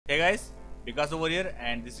Hey guys, Vikas over here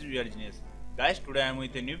and this is VR Genius. Guys, today I am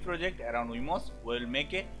with a new project around WeMOS. We will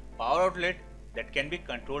make a power outlet that can be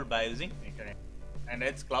controlled by using internet. And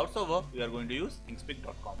as cloud server, we are going to use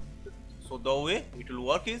thingspeak.com. So the way it will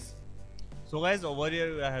work is, so guys, over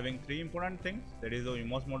here we are having three important things. That is the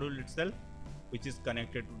WeMOS module itself, which is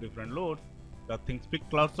connected to different loads. The thingspeak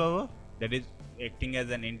cloud server, that is acting as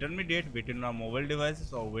an intermediate between our mobile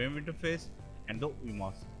devices or web interface and the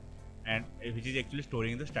WeMOS, and which is actually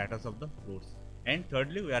storing the status of the loads. And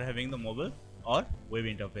thirdly, we are having the mobile or web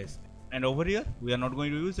interface. And over here we are not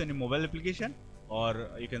going to use any mobile application, or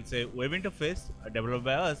you can say web interface developed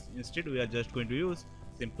by us. Instead, we are just going to use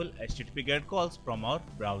simple HTTP GET calls from our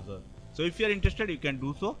browser. So if you are interested, you can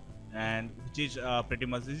do so, and which is pretty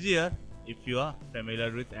much easier if you are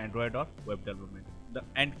familiar with Android or web development.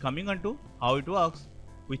 And coming on to how it works,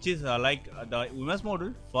 which is the WeMOS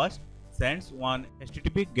module first sends one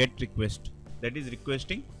HTTP GET request, that is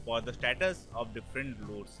requesting for the status of different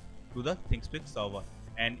loads to the thingspeak server,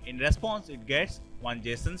 and in response it gets one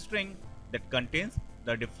JSON string that contains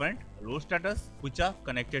the different load status which are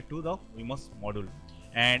connected to the WeMOS module.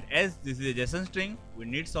 And as this is a JSON string, we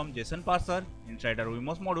need some JSON parser inside our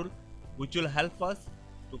WeMOS module which will help us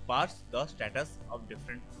to parse the status of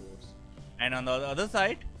different loads. And on the other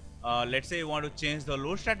side, let's say you want to change the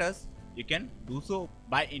load status, you can do so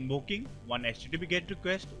by invoking one HTTP GET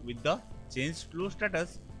request with the changed load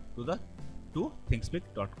status to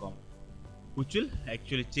thingspeak.com, which will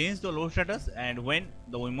actually change the load status. And when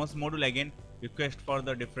the WeMOS module again request for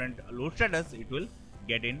the different load status, it will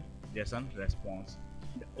get in JSON response.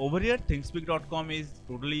 Over here, thingspeak.com is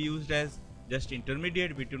totally used as just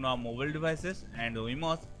intermediate between our mobile devices and the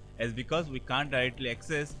WeMOS, as because we can't directly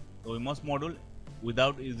access the WeMOS module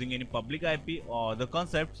without using any public IP or other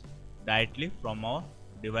concepts directly from our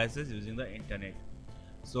devices using the internet.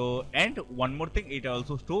 So, and one more thing, it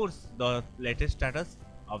also stores the latest status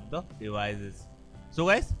of the devices. So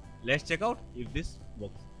guys, let's check out if this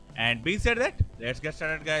works. And being said that, let's get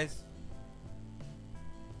started guys.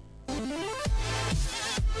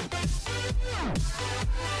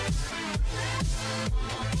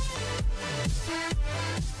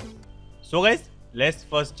 So guys, let's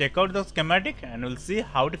first check out the schematic and we'll see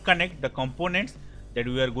how to connect the components that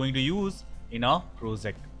we are going to use in our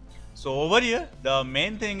project. So over here, the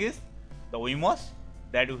main thing is the WeMOS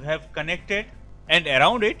that we have connected, and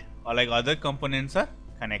around it like other components are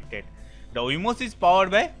connected. The WeMOS is powered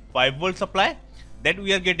by 5V supply that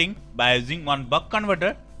we are getting by using one buck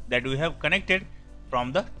converter that we have connected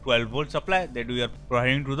from the 12V supply that we are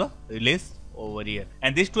providing to the relays over here.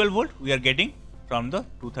 And this 12V we are getting from the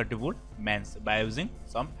 230V mains by using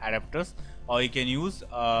some adapters, or you can use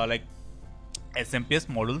like SMPS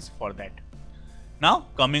modules for that. Now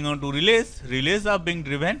coming on to relays, relays are being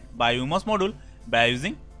driven by WeMOS module by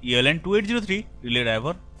using ELN2803 relay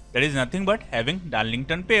driver, that is nothing but having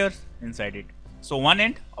Darlington pairs inside it. So one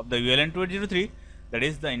end of the ELN2803, that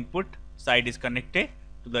is the input side, is connected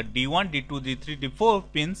to the D1, D2, D3, D4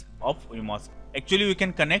 pins of WeMOS. Actually we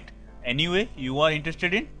can connect any way you are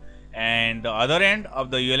interested in, and the other end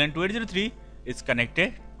of the ELN2803 is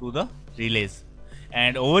connected to the relays.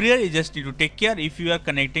 And over here you just need to take care, if you are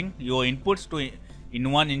connecting your inputs to in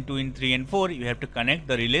 1, in 2, in 3 and 4, you have to connect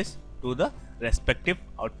the relays to the respective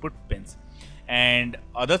output pins. And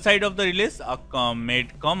other side of the relays are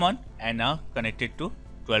made common and are connected to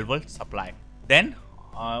 12V supply. Then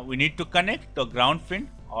we need to connect the ground pin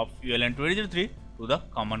of ELN2803 to the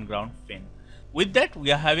common ground pin. With that,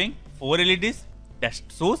 we are having 4 LEDs that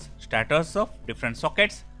shows status of different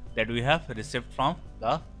sockets that we have received from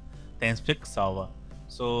the thingspeak server.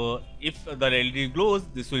 So if the LED glows,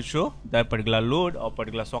 this will show that particular load or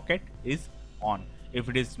particular socket is on. If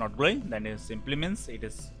it is not glowing, then it simply means it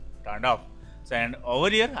is turned off. So, and over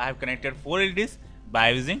here I have connected 4 LEDs by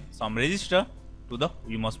using some resistor to the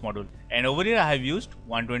WeMOS module. And over here I have used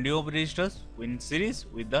 120 ohm resistors in series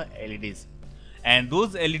with the LEDs. And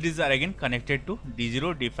those LEDs are again connected to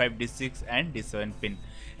D0, D5, D6 and D7 pin.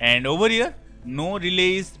 And over here no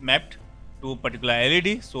relay is mapped to particular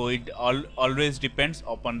LED, so it always depends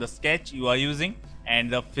upon the sketch you are using and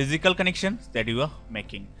the physical connections that you are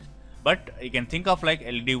making. But you can think of like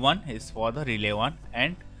LED 1 is for the relay 1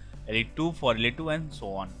 and LED 2 for relay 2 and so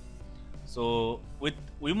on. So with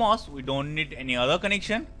WeMOS we don't need any other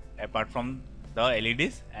connection apart from the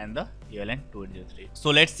LEDs and the ELN2803. So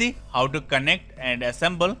let's see how to connect and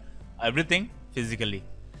assemble everything physically.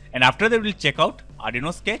 And after that we'll check out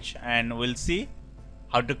Arduino sketch and we'll see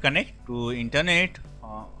how to connect to internet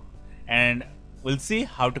and we'll see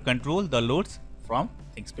how to control the loads from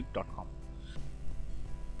thingspeak.com.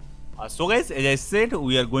 So guys, as I said,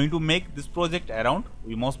 we are going to make this project around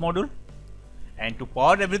WeMOS module, and to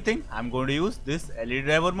power everything I'm going to use this LED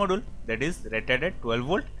driver module that is rated at 12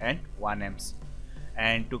 volt and 1 amps.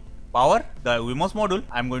 And to power the WeMOS module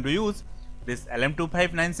I'm going to use this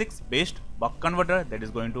LM2596 based buck converter that is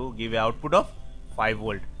going to give an output of 5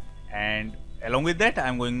 volt, and along with that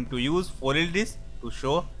I'm going to use 4 LEDs to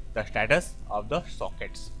show the status of the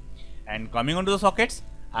sockets. And coming on to the sockets,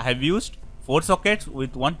 I have used 4 sockets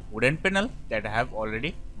with one wooden panel that I have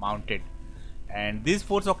already mounted, and these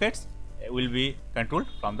 4 sockets will be controlled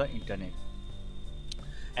from the internet.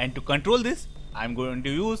 And to control this I'm going to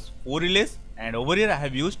use 4 relays, and over here I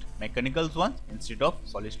have used mechanical ones instead of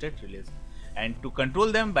solid state relays. And to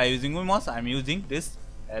control them by using WeMOS I am using this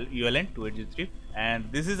ULN2803,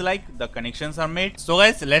 and this is like the connections are made. So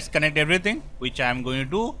guys, let's connect everything, which I am going to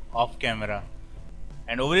do off camera.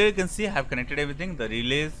 And over here you can see I have connected everything: the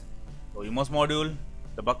relays, the WeMOS module,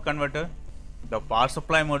 the buck converter, the power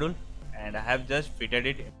supply module, and I have just fitted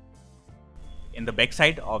it in the back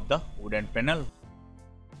side of the wooden panel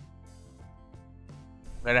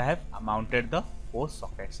where I have mounted the 4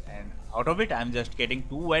 sockets, and out of it I am just getting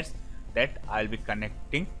 2 wires that I will be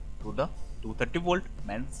connecting to the 230 volt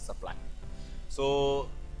main supply. So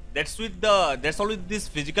that's all with these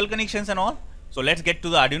physical connections and all. So let's get to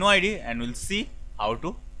the Arduino IDE and we'll see how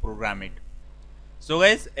to program it. So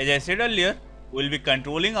guys, as I said earlier, we'll be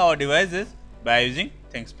controlling our devices by using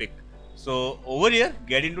thingspeak. So over here,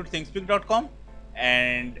 get into thingspeak.com,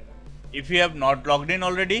 and if you have not logged in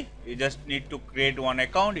already, you just need to create one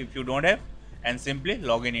account if you don't have, and simply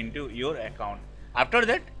log in into your account. After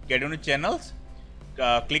that, get into channels,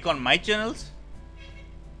 click on my channels,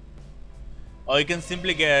 or you can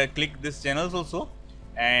simply click this channels also,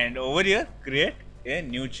 and over here create a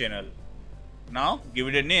new channel. Now give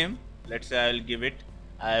it a name. Let's say I will give it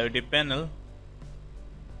IOT panel.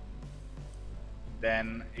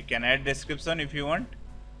 Then you can add description if you want.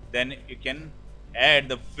 Then you can add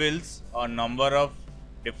the fields or number of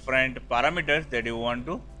different parameters that you want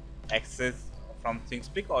to access from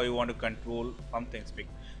thingspeak or you want to control from thingspeak.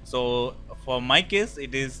 So for my case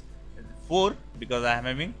it is 4 because I am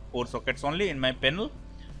having 4 sockets only in my panel.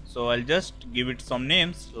 So I'll just give it some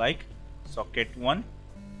names like socket 1,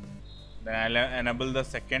 then I'll enable the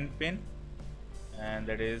second pin, and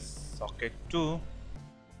that is socket 2.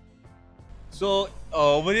 So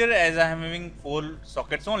over here, as I am having 4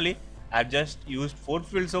 sockets only, I have just used 4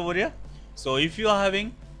 fields over here. So if you are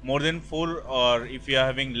having more than 4 or if you are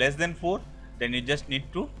having less than 4, then you just need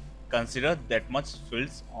to consider that much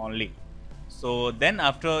fields only. So then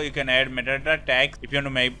after you can add metadata tags. If you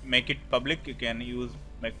want to make it public, you can use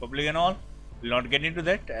make public and all. We'll not get into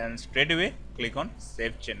that, and straight away click on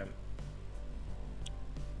save channel.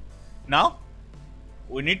 Now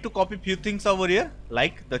we need to copy few things over here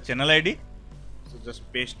like the channel ID. So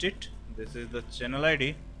just paste it. This is the channel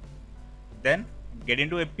ID. Then get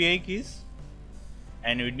into API keys,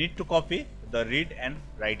 and we need to copy the read and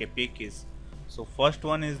write API keys. So first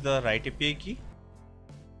one is the write API key.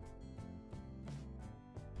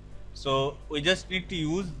 So we just need to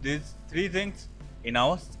use these 3 things in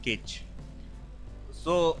our sketch.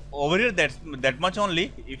 So over here that much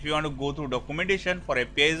only. If you want to go through documentation for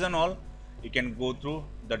APIs and all, you can go through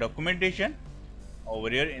the documentation over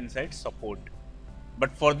here inside support.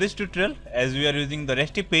 But for this tutorial, as we are using the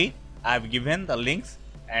REST API, I have given the links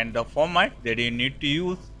and the format that you need to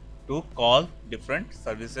use to call different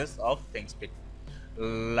services of thingspeak.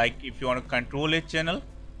 Like if you want to control a channel,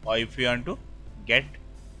 or if you want to get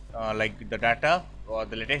like the data or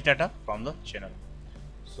the latest data from the channel.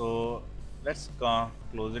 So let's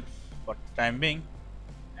close it for the time being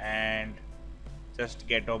and just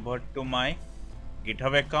get over to my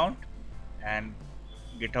GitHub account and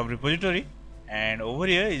GitHub repository, and over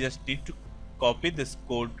here you just need to copy this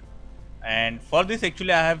code, and for this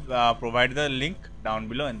actually I have provided the link down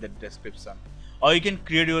below in the description, or you can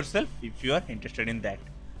create yourself if you are interested in that.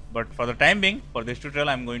 But for the time being, for this tutorial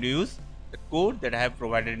I am going to use the code that I have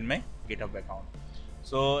provided in my GitHub account.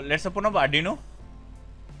 So let's open up Arduino,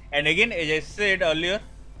 and again as I said earlier,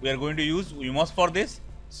 we are going to use WeMOS for this.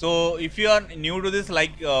 So if you are new to this,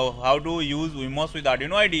 like how to use WeMOS with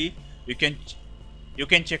Arduino IDE, you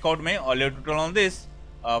can check out my earlier tutorial on this,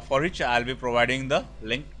 for which I will be providing the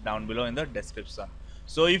link down below in the description.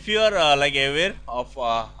 So if you are like aware of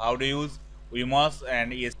how to use WeMOS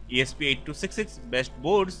and ESP8266 based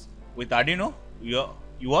boards with Arduino,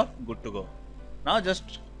 you are good to go. Now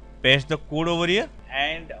just paste the code over here,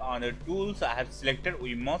 and on the tools I have selected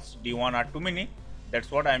WeMOS D1R2 Mini. That's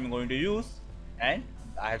what I am going to use, and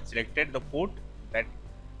I have selected the port that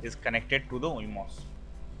is connected to the WeMOS.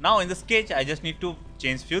 Now in the sketch I just need to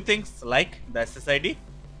change few things like the SSID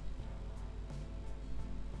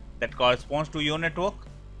that corresponds to your network,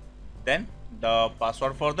 then the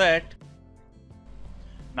password for that.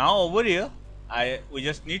 Now over here we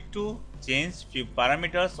just need to change few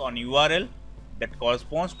parameters on URL that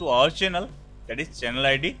corresponds to our channel, that is channel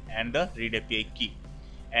ID and the read API key.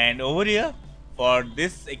 And over here for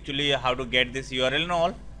this, actually how to get this URL and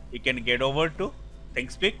all, you can get over to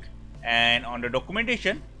thingspeak, and on the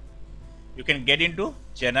documentation you can get into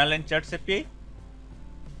channel and chats API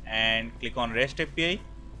and click on REST API,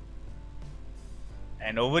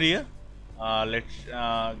 and over here let's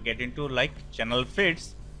get into like channel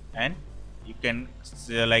feeds, and you can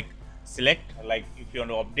select like if you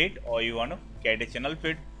want to update or you want to get a channel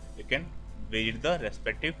feed, you can visit the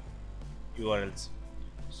respective URLs.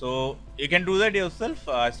 So you can do that yourself,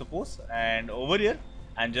 I suppose. And over here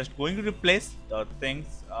I'm just going to replace the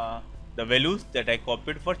things, the values that I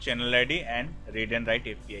copied for channel ID and read and write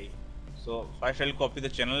API. So first I'll copy the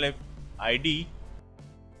channel ID,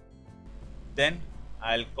 then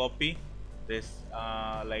I'll copy this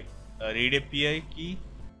read API key,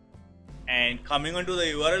 and coming on to the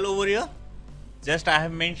URL over here, just I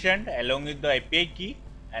have mentioned along with the API key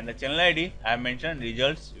and the channel ID, I have mentioned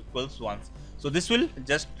results equals 1. So this will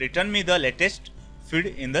just return me the latest feed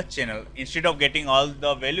in the channel. Instead of getting all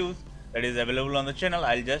the values that is available on the channel,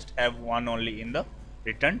 I'll just have one only in the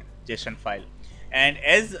returned JSON file. And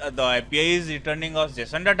as the API is returning us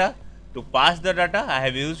JSON data, to pass the data I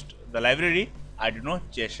have used the library arduino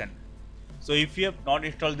JSON. So if you have not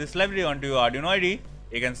installed this library onto your Arduino IDE,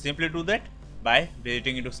 you can simply do that by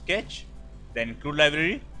visiting into sketch, then include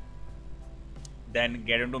library, then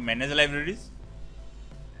get into manage libraries,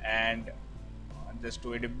 and just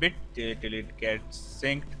wait a bit till it gets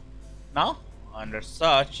synced. Now under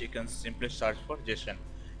search you can simply search for JSON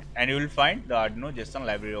and you will find the Arduino JSON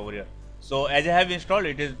library over here. So as I have installed,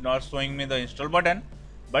 it is not showing me the install button,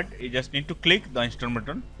 but you just need to click the install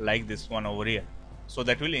button like this one over here. So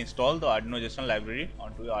that will install the Arduino JSON library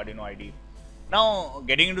onto your Arduino IDE. Now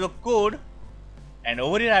getting into the code, and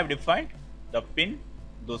over here I have defined the pin,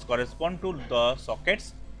 those correspond to the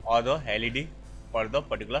sockets or the LED for the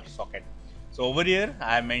particular socket. So over here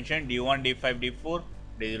I have mentioned D1, D5, D4,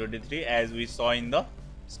 D0, D3 as we saw in the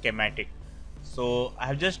schematic. So I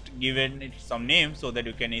have just given it some names so that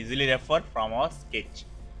you can easily refer from our sketch.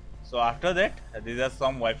 So after that, these are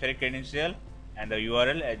some Wi-Fi credential and the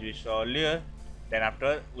URL as we saw earlier. Then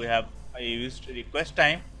after we have used request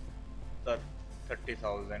time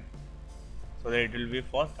 30,000, so that it will be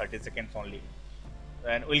for 30 seconds only,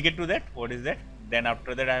 and we'll get to that what is that. Then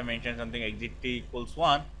after that I have mentioned something exit t equals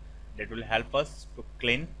 1, that will help us to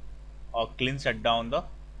clean shut down the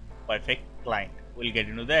Wi-Fi client. We'll get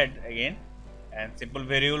into that again, and simple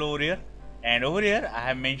variable over here. And over here I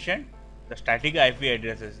have mentioned the static IP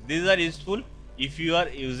addresses. These are useful if you are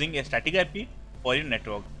using a static IP for your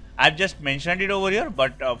network. I've just mentioned it over here,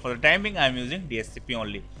 but for the time being I am using DHCP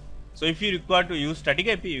only. So if you require to use static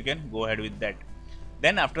IP, you can go ahead with that.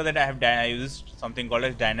 Then after that I have used something called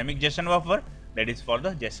as dynamic JSON buffer, that is for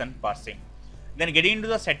the JSON parsing. Then getting into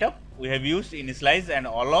the setup, we have used initialize and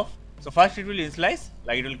all of. So first it will initialize,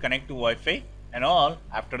 like it will connect to Wi-Fi and all.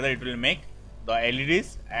 After that it will make the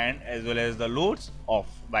LEDs and as well as the loads off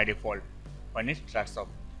by default when it starts off.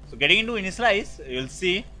 So getting into initialize, you will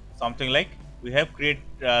see something like we have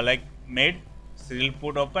made serial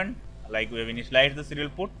port open, like we have initialized the serial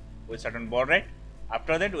port with certain baud rate.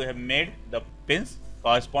 After that we have made the pins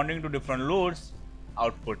corresponding to different loads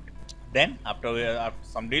output. Then after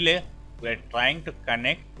some delay, we are trying to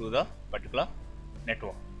connect to the particular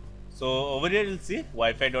network. So over here you will see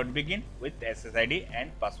Wi-Fi.begin with SSID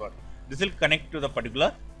and password. This will connect to the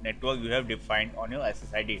particular network you have defined on your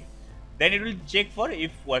SSID. Then it will check for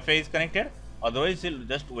if Wi-Fi is connected, otherwise it will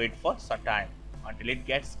just wait for some time until it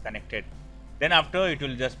gets connected. Then after it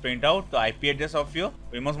will just print out the IP address of your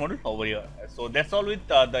WeMOS module over here. So that's all with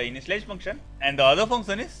the initialize function. And the other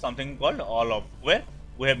function is something called all of, where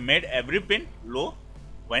we have made every pin low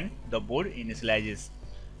when the board initializes.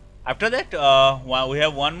 After that we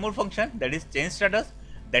have one more function, that is change status,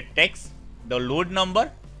 that takes the load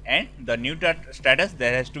number and the new status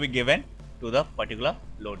that has to be given to the particular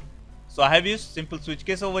load. So I have used simple switch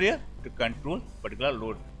case over here to control particular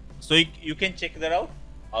load. So you can check that out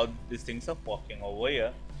how these things are working over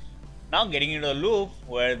here. Now getting into the loop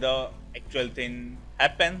where the actual thing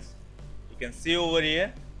happens, you can see over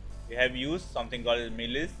here we have used something called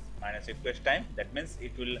millis minus request time. That means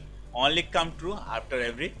it will only come true after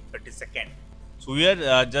every 30 seconds. So we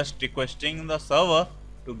are just requesting the server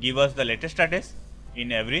to give us the latest status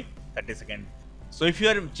in every 30 seconds. So if you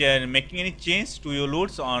are making any change to your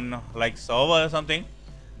loads on like server or something,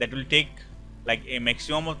 that will take like a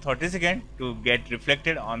maximum of 30 seconds to get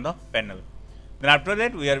reflected on the panel. Then after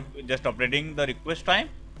that we are just operating the request time.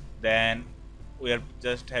 Then we are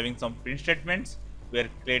just having some print statements. We are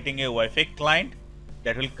creating a Wi-Fi client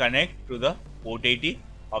that will connect to the port 80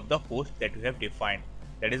 of the host that we have defined.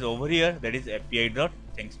 That is over here, that is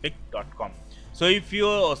api.thingspeak.com. So if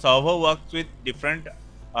your server works with different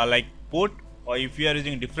like port, or if you are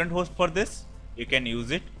using different host for this, you can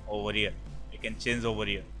use it over here. You can change over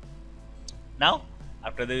here. Now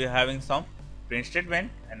after that we are having some print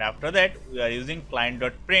statement, and after that we are using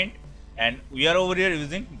client.print, and we are over here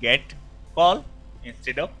using get call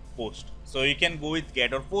instead of post. So you can go with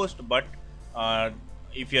get or post, but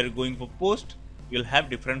if you are going for post, you will have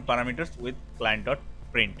different parameters with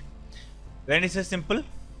client.print. Then it's a simple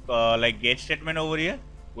like get statement over here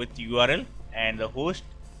with URL and the host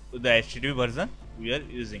with the HTTP version we are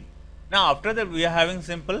using. Now after that we are having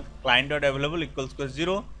simple client.available equals to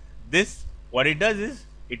 0. This, what it does is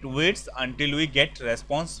it waits until we get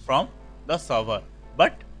response from the server,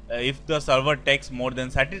 but if the server takes more than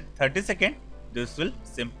 30 seconds, this will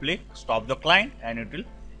simply stop the client and it will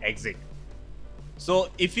exit. So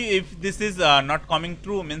if this is not coming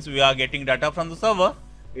true, means we are getting data from the server,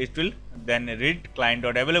 it will then read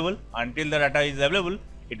client.available. Until the data is available,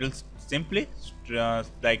 it will simply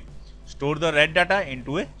like store the read data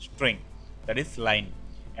into a string, that is line,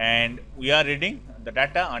 and we are reading the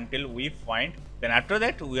data until we find. Then after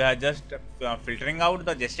that we are just filtering out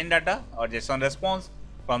the JSON data or JSON response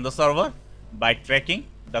from the server by tracking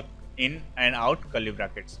the in and out curly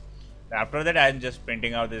brackets. After that I am just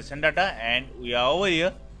printing out the JSON data, and we are over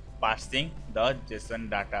here passing the JSON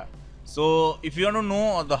data. So if you want to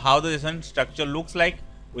know how the JSON structure looks like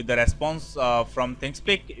with the response from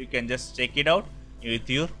thingspeak, you can just check it out with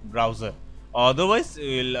your browser. Otherwise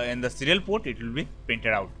in the serial port it will be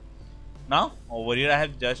printed out. Now over here I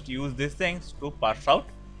have just used these things to parse out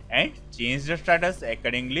and change the status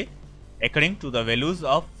according to the values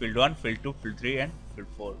of field 1, field 2, field 3 and field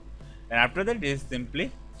 4. And after that it is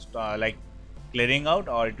simply like clearing out,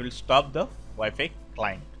 or it will stop the Wi-Fi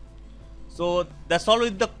client. So that's all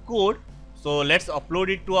with the code. So let's upload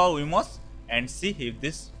it to our WeMOS and see if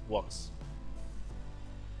this works.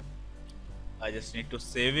 I just need to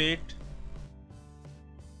save it.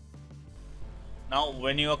 Now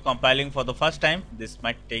when you are compiling for the first time, this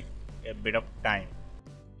might take a bit of time.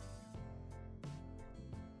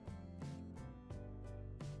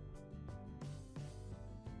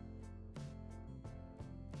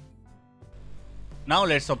 Now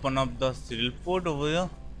let's open up the serial port over here,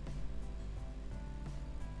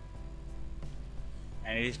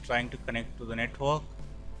 and it is trying to connect to the network.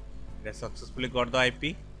 It has successfully got the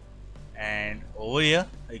IP, and over here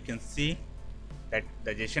you can see that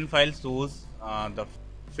the JSON file shows the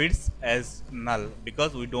feeds as null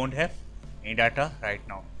because we don't have any data right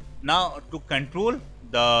now. Now to control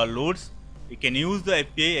the loads, you can use the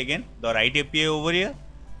API again, the write API over here,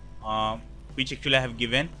 which actually I have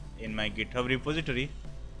given in my GitHub repository.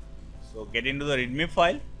 So get into the readme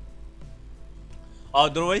file.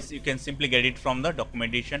 Otherwise you can simply get it from the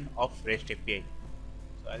documentation of REST API.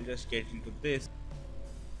 So I'll just get into this.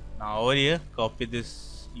 Now over here copy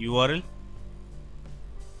this URL,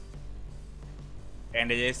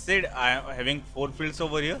 and as I said, I am having 4 fields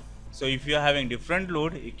over here. So if you are having different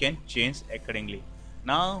load, you can change accordingly.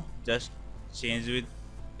 Now just change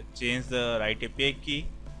the write API key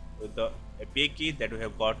with the API key that we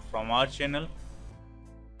have got from our channel,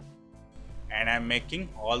 and I am making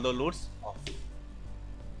all the loads off.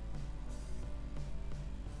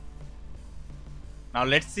 Now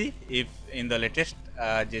let's see if in the latest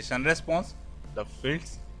JSON response the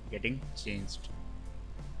fields getting changed.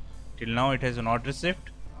 Till now it has not received,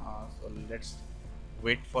 so let's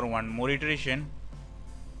wait for one more iteration.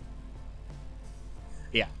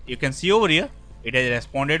 Yeah, you can see over here it has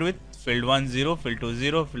responded with field 1 0, field 2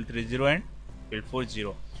 0, field 3 0 and field 4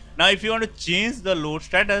 0. Now if you want to change the load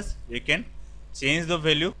status, you can change the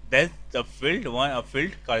value that the field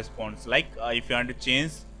corresponds. Like if you want to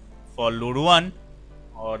change for load 1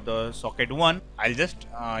 or the socket 1, I'll just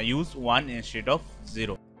use 1 instead of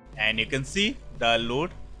 0, and you can see the load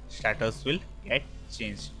status will get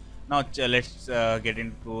changed. Now let's get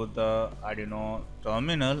into the Arduino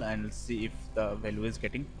terminal and see if the value is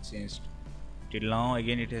getting changed. Till now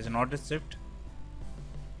again it has not received,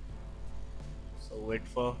 so wait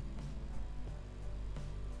for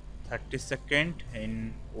 30 seconds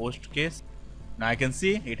in worst case. Now I can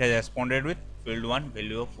see it has responded with field 1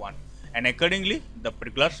 value of 1, and accordingly the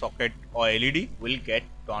particular socket or LED will get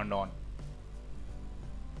turned on.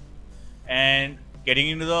 and getting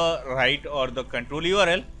into the right or the control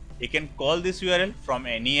URL, you can call this URL from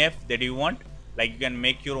any app that you want. Like you can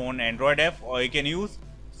make your own Android app, or you can use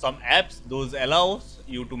some apps those allows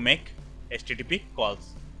you to make HTTP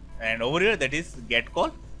calls. And over here that is get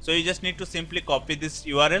call. So you just need to simply copy this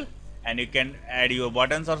URL and you can add your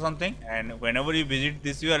buttons or something, and whenever you visit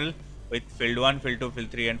this URL with field 1, field 2, field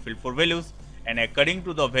 3 and field 4 values, and according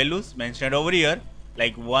to the values mentioned over here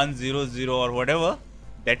like 100 or whatever,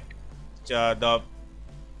 that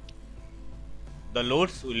the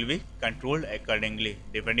loads will be controlled accordingly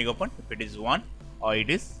depending upon if it is 1 or it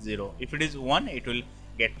is 0. If it is 1, it will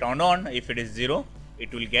get turned on. If it is 0,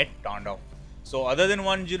 it will get turned off. So other than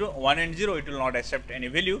 1 and 0, it will not accept any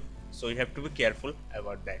value. So you have to be careful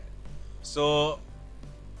about that. So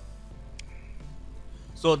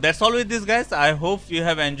that's all with this, guys. I hope you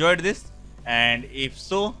have enjoyed this, and if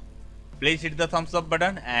so, please hit the thumbs up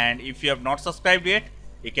button, and if you have not subscribed yet,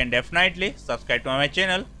 you can definitely subscribe to my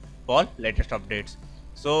channel for latest updates.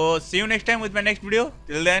 So see you next time with my next video.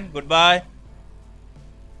 Till then, goodbye.